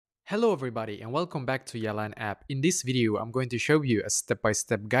Hello everybody and welcome back to Yalan app. In this video, I'm going to show you a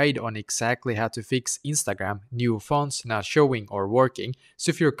step-by-step guide on exactly how to fix Instagram new fonts not showing or working.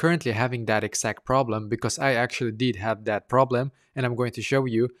 So if you're currently having that exact problem, because I actually did have that problem, and I'm going to show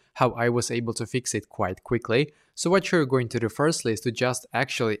you how I was able to fix it quite quickly. So what you're going to do firstly is to just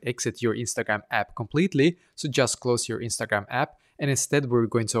actually exit your Instagram app completely. So just close your Instagram app and instead we're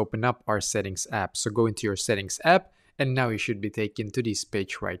going to open up our settings app. So go into your settings app. And now you should be taken to this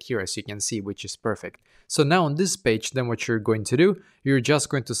page right here, as you can see, which is perfect. So now on this page, then what you're going to do, you're just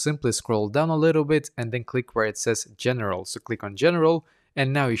going to simply scroll down a little bit and then click where it says General. So click on General,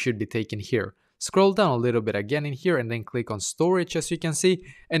 and now you should be taken here. Scroll down a little bit again in here and then click on Storage, as you can see.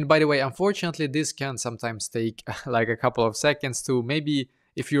 And by the way, unfortunately, this can sometimes take like a couple of seconds to maybe,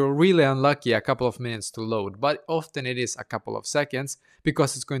 if you're really unlucky, a couple of minutes to load, but often it is a couple of seconds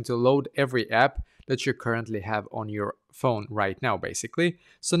because it's going to load every app that you currently have on your phone right now, basically.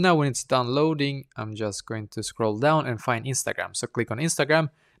 So now when it's done loading, I'm just going to scroll down and find Instagram. So click on Instagram,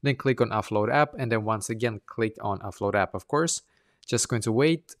 then click on Upload App, and then once again, click on Upload App, of course. Just going to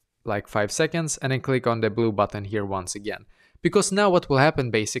wait like 5 seconds and then click on the blue button here once again. Because now what will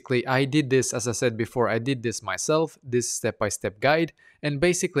happen basically, I did this, as I said before, I did this myself, this step-by-step guide. And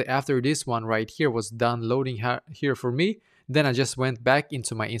basically after this one right here was done loading here for me, then I just went back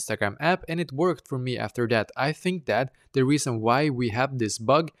into my Instagram app and it worked for me after that. I think that the reason why we have this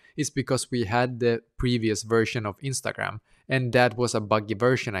bug is because we had the previous version of Instagram and that was a buggy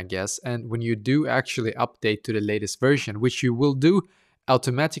version, I guess. And when you do actually update to the latest version, which you will do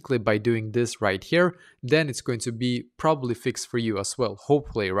automatically by doing this right here, then it's going to be probably fixed for you as well,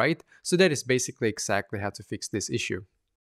 hopefully, right? So that is basically exactly how to fix this issue.